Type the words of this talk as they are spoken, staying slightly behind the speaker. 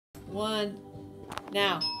1,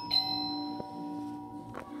 now.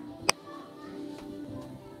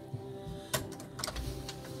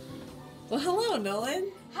 Well, hello,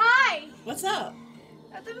 Nolan. Hi! What's up?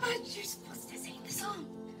 Nothing much. You're supposed to sing the song.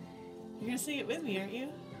 You're gonna sing it with me, aren't you?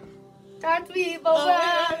 Darth Weeble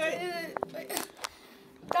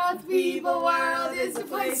Darth Weeble world is the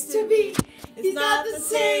place to be. It's not the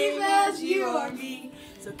same as you or me.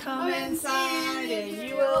 So come inside and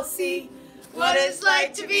you will see what it's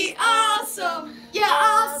like to be awesome. Yeah,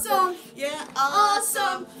 awesome. Yeah,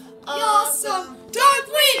 Awesome. awesome. Darth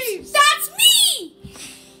Weeble! That's me!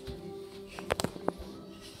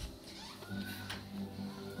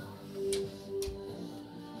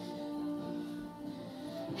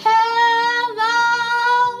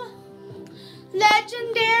 Hello,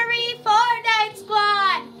 legendary Fortnite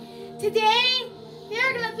squad. Today,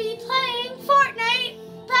 we're going to be playing Fortnite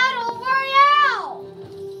Battle Royale.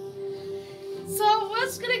 So, we're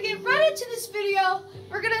just going to get right into this video.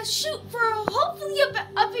 We're going to shoot for hopefully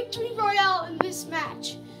a victory royale in this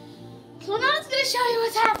match. So now it's going to show you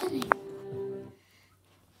what's happening.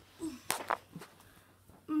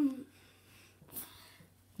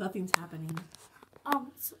 Nothing's happening.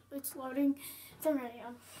 It's loading. Turn it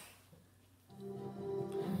on.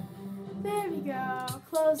 There we go.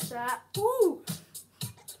 Close that. Ooh!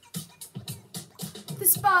 The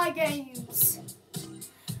spy games.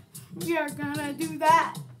 We are gonna do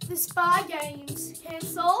that. The spy games.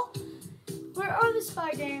 Cancel. Where are the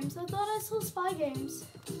spy games? I thought I saw spy games.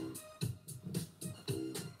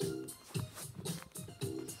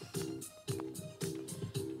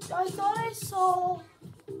 I thought I saw...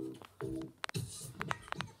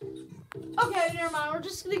 Okay, never mind. We're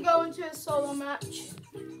just gonna go into a solo match.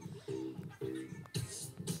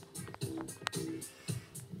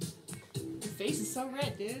 Your face is so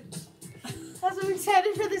red, dude. That's what I'm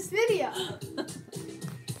excited for this video.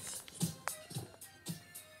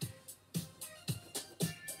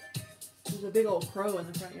 There's a big old crow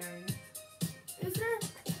in the front yard. Is there?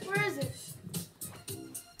 Where is it?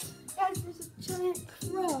 Guys, there's a giant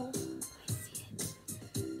crow.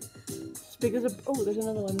 As big as a... Oh, there's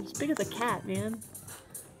another one. As big as a cat, man.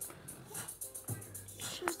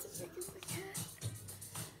 Sure, it's as big as the cat.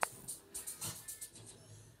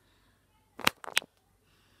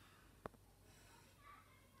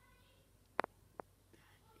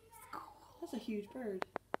 That's a huge bird.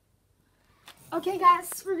 Okay, guys,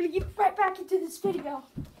 we're gonna get right back into this video.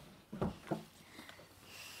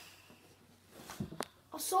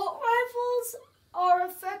 Assault rifles are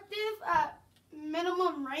effective at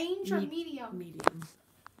minimum range or medium? Medium.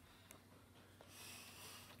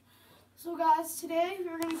 So, guys, today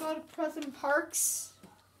we're gonna go to Pleasant Parks.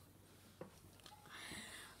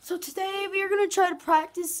 So today we are gonna try to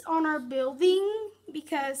practice on our building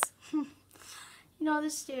because, you know,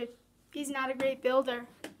 this dude, he's not a great builder.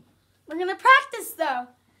 We're gonna practice though.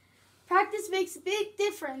 Practice makes a big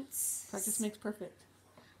difference. Practice makes perfect.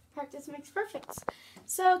 Practice makes perfect.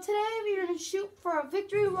 So today we are gonna shoot for a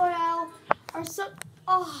victory royale.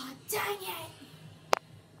 Oh, dang it!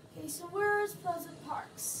 Okay, so where is Pleasant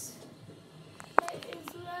Parks? It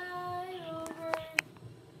is right over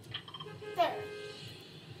there.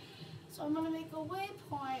 So I'm gonna make a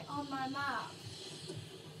waypoint on my map.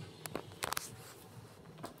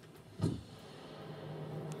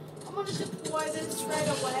 I'm gonna deploy this right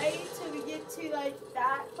away till we get to like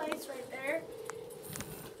that place right there.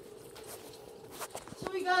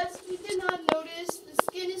 So you guys, if you did not notice, the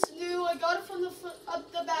skin is new. I got it from the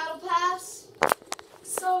battle pass.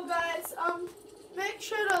 So guys, make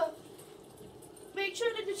sure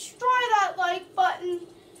to destroy that like button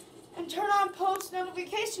and turn on post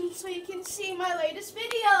notifications so you can see my latest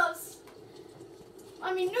videos.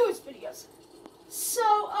 I mean newest videos. So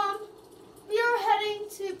we are heading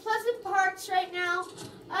to Pleasant Parks right now.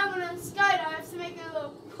 I'm gonna skydive to make it a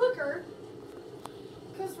little quicker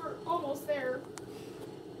because we're almost there.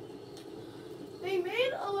 They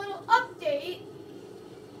made a little update.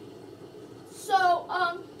 So,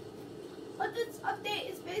 what this update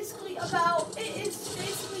is basically about,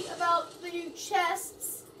 the new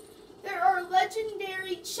chests. There are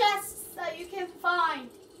legendary chests that you can find.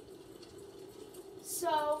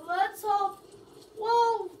 So, let's all,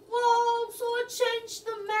 whoa, so it changed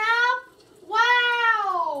the map?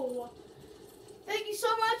 Wow! Thank you so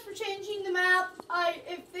much for changing the map. I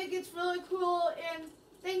think it's really cool, and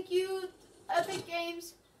thank you, Epic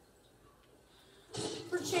Games,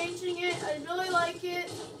 for changing it. I really like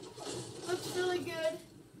it. Looks really good.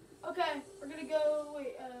 Okay, we're gonna go.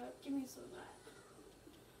 Wait, give me some of that.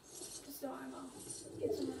 Just no ammo.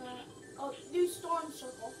 Get some of that. Oh, new storm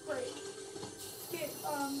circle. Great. Get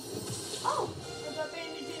oh, I got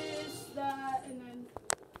bandages.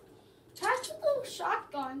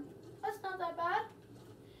 shotgun. That's not that bad.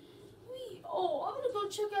 Oh, I'm gonna go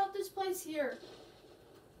check out this place here.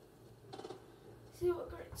 See what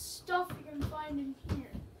great stuff we can find in here.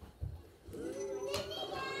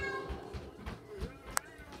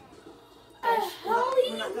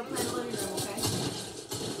 We're not gonna play in the living room, okay?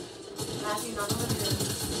 Matthew, not in the living room.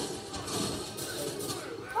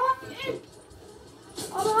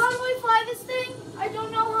 How do I fly this thing? I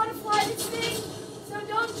don't know how to fly this thing, so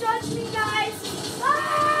don't judge me, guys.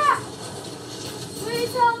 Ah!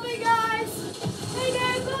 Please help me, guys. Hey,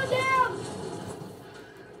 Dad, go down.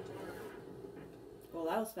 Well,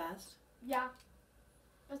 that was fast. Yeah.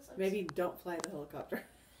 Maybe don't fly the helicopter.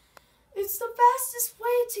 It's the fastest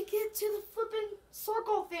way to get to the flippin'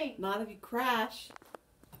 circle thing. Not if you crash.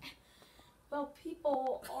 Well,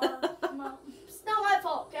 people are... well, it's not my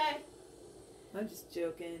fault, okay? I'm just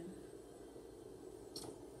joking.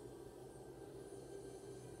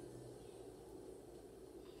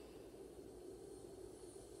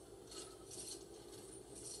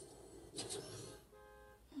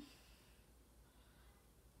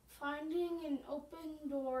 Finding an open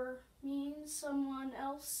door means someone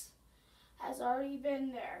else has already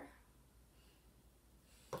been there.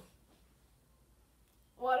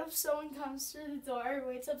 What if someone comes through the door,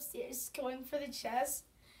 waits upstairs, going for the chest,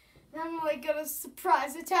 and I'm like gonna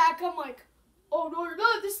surprise attack? I'm like, oh no, you're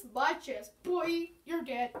not. This is my chest, boy. You're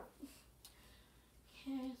dead.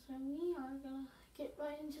 Okay, so we are gonna get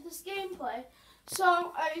right into this gameplay.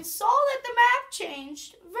 So I saw that the map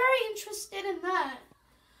changed. Very interested in that.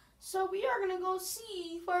 So we are going to go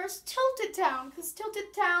see where's Tilted Town, because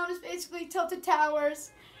Tilted Town is basically Tilted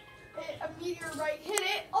Towers. A meteorite hit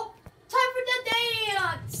it. Oh, time for the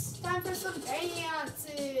dance! Time for some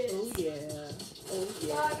dances. Oh yeah. Oh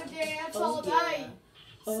yeah. Gotta dance Oh, all day.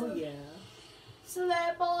 Oh yeah.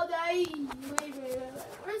 Slap all day. Wait.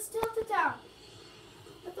 Where's Tilted Town?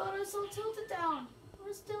 I thought I saw Tilted Town.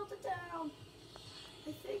 Where's Tilted Town?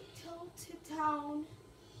 I think Tilted Town.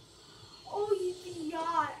 Oh, the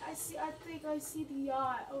yacht. I think I see the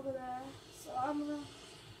yacht over there. So I'm gonna.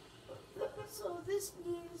 So this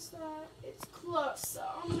means that it's close. So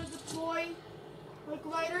I'm gonna deploy my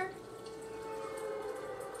glider.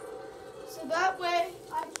 So that way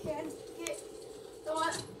I can get.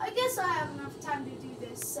 I guess I have enough time to do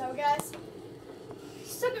this. So guys,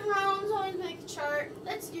 second round, always make a chart.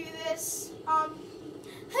 Let's do this.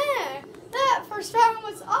 That first round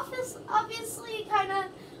was obviously kind of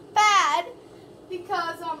bad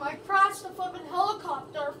because I crashed the flipping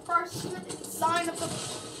helicopter first with the design of the.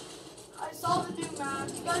 I saw the new map.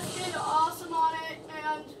 You guys did awesome on it, and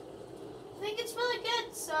I think it's really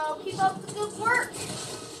good. So keep up the good work.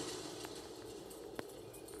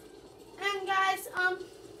 And guys,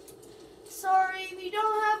 sorry we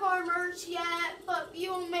don't have our merch yet, but we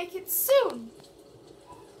will make it soon.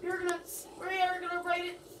 We are gonna write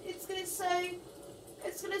it. It's gonna say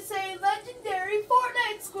Legendary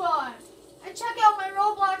Fortnite Squad. And check out my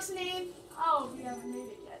Roblox name. Oh, we haven't made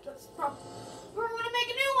it yet. That's the problem. We're gonna make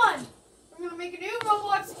a new one. We're gonna make a new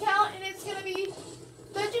Roblox account, and it's gonna be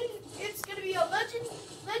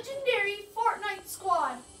Legendary Fortnite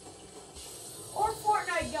Squad. Or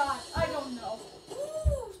Fortnite God. I don't know.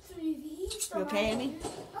 Ooh, 3D. You okay, Amy?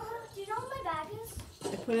 Do you know what my bag is?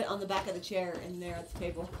 I put it on the back of the chair in there at the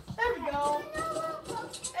table. There we go.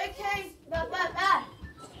 Okay, not that bad.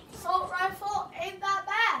 Assault rifle ain't that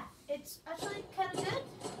bad. It's actually kind of good.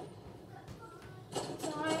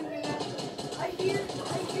 So I hear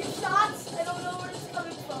shots. I don't know where it's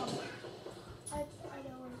coming from. I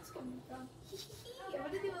know where it's coming from. I'm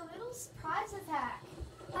gonna do a little surprise attack.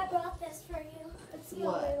 I brought this for you. Let's see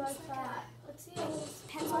how they like that. Let's see a little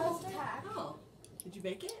surprise attack. Oh, did you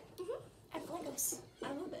bake it? I have Legos.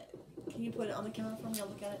 I love it. Can you put it on the camera for me? I'll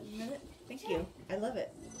look at it in a minute. Thank you. I love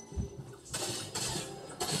it.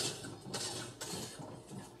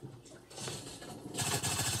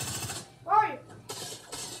 Where are you?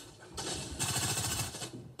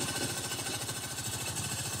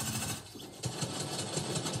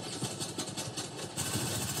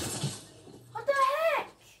 What the heck?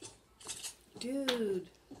 Dude,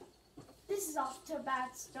 This is off to a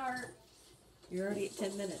bad start. you're already at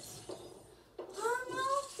 10 minutes. No.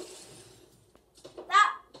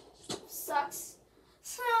 That sucks.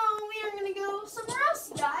 So we are gonna go somewhere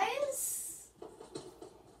else, guys.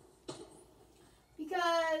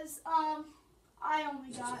 Because I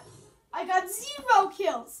got 0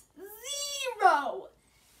 kills. 0.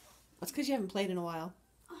 That's because you haven't played in a while.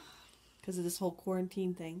 Because of this whole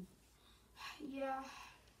quarantine thing. Yeah.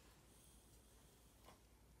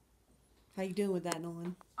 How you doing with that,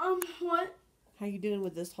 Nolan? What? How you doing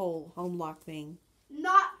with this whole home lock thing?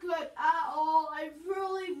 Not good at all. I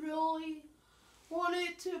really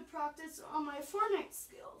wanted to practice on my phonics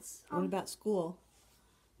skills. What about school?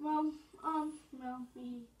 Well,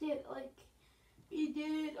 we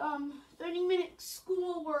did 30-minute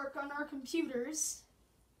schoolwork on our computers.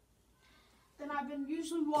 Then I've been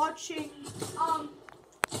usually watching Honey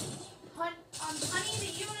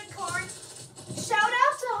the Unicorn. Shout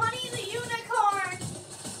out to Honey the Unicorn.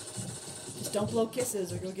 Just don't blow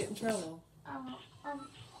kisses or you'll get in trouble.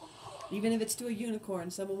 Even if it's to a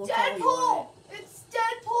unicorn, someone will call you on Deadpool! It's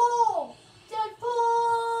Deadpool!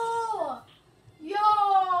 Deadpool! Yo,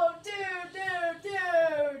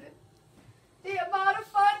 dude! They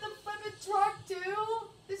modified the flippin' truck too?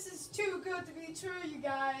 This is too good to be true, you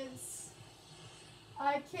guys.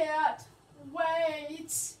 I can't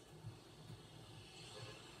wait.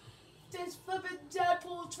 This flippin'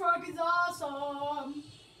 Deadpool truck is awesome.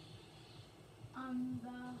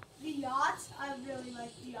 The yacht, I really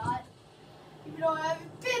like the yacht. Even though I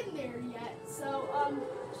haven't been there yet. So,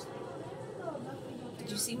 Did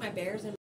you see my bears in